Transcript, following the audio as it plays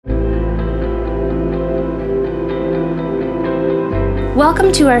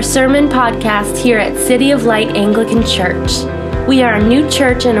Welcome to our sermon podcast here at City of Light Anglican Church. We are a new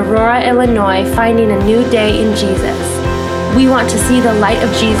church in Aurora, Illinois, finding a new day in Jesus. We want to see the light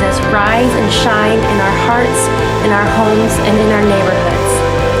of Jesus rise and shine in our hearts, in our homes, and in our neighborhoods.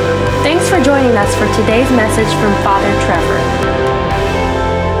 Thanks for joining us for today's message from Father Trevor.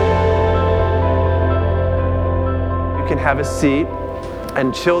 You can have a seat,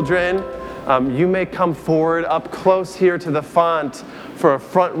 and children, you may come forward up close here to the font for a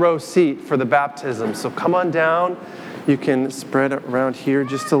front row seat for the baptism. So come on down. You can spread around here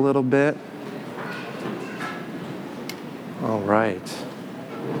just a little bit. All right.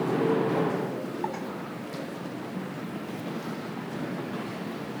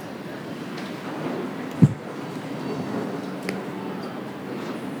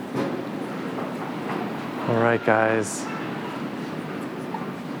 All right, guys.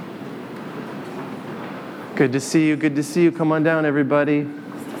 Good to see you. Good to see you. Come on down, everybody.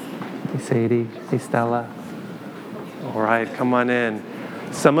 Hey, Sadie. Hey, Stella. All right, come on in.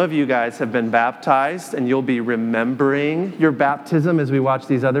 Some of you guys have been baptized, and you'll be remembering your baptism as we watch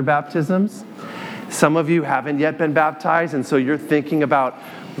these other baptisms. Some of you haven't yet been baptized, and so you're thinking about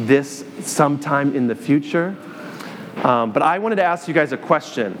this sometime in the future. But I wanted to ask you guys a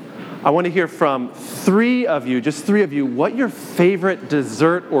question. I want to hear from three of you, what your favorite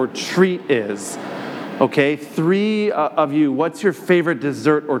dessert or treat is. Okay, three of you, what's your favorite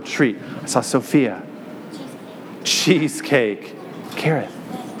dessert or treat? I saw Sophia. Cheesecake. Gareth.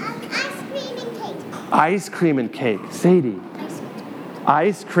 Ice cream and cake. Sadie.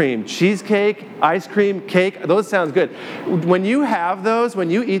 Ice cream. Cheesecake, ice cream, cake. Those sounds good. When you have those,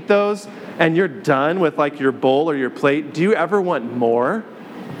 when you eat those, and you're done with like your bowl or your plate, do you ever want more?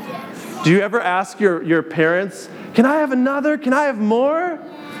 Yes. Do you ever ask your parents, can I have another? Can I have more?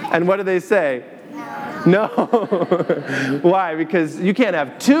 And what do they say? No. Why? Because you can't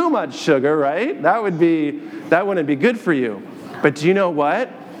have too much sugar, right? That wouldn't be good for you. But do you know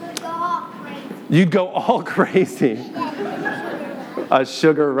what? You'd go all crazy. A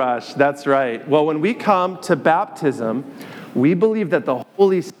sugar rush, that's right. Well, when we come to baptism, we believe that the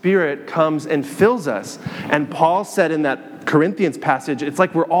Holy Spirit comes and fills us. And Paul said in that Corinthians passage, it's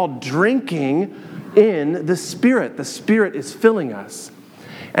like we're all drinking in the Spirit. The Spirit is filling us.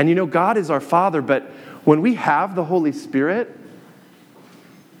 And you know, God is our Father, but when we have the Holy Spirit,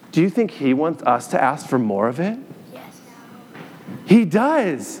 do you think He wants us to ask for more of it? Yes. He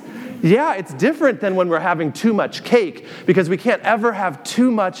does. Yeah, it's different than when we're having too much cake, because we can't ever have too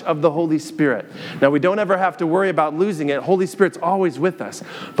much of the Holy Spirit. Now, we don't ever have to worry about losing it. Holy Spirit's always with us.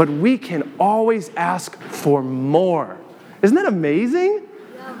 But we can always ask for more. Isn't that amazing?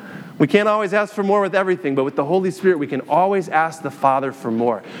 We can't always ask for more with everything, but with the Holy Spirit, we can always ask the Father for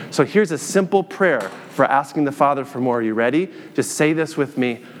more. So here's a simple prayer for asking the Father for more. Are you ready? Just say this with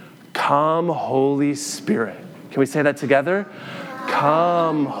me. Come, Holy Spirit. Can we say that together?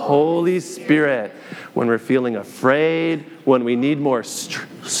 Come, Holy Spirit. When we're feeling afraid, when we need more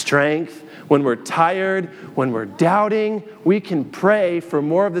strength, when we're tired, when we're doubting, we can pray for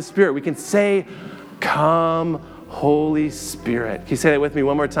more of the Spirit. We can say, come, Holy Spirit. Can you say that with me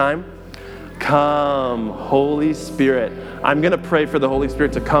one more time? Come, Holy Spirit. I'm going to pray for the Holy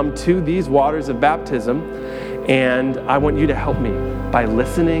Spirit to come to these waters of baptism, and I want you to help me by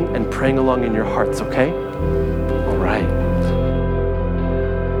listening and praying along in your hearts, okay? All right.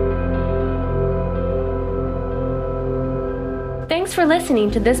 Thanks for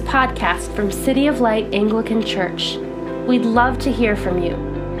listening to this podcast from City of Light Anglican Church. We'd love to hear from you.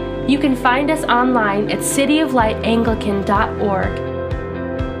 You can find us online at cityoflightanglican.org.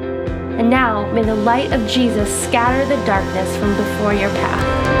 And now, may the light of Jesus scatter the darkness from before your path.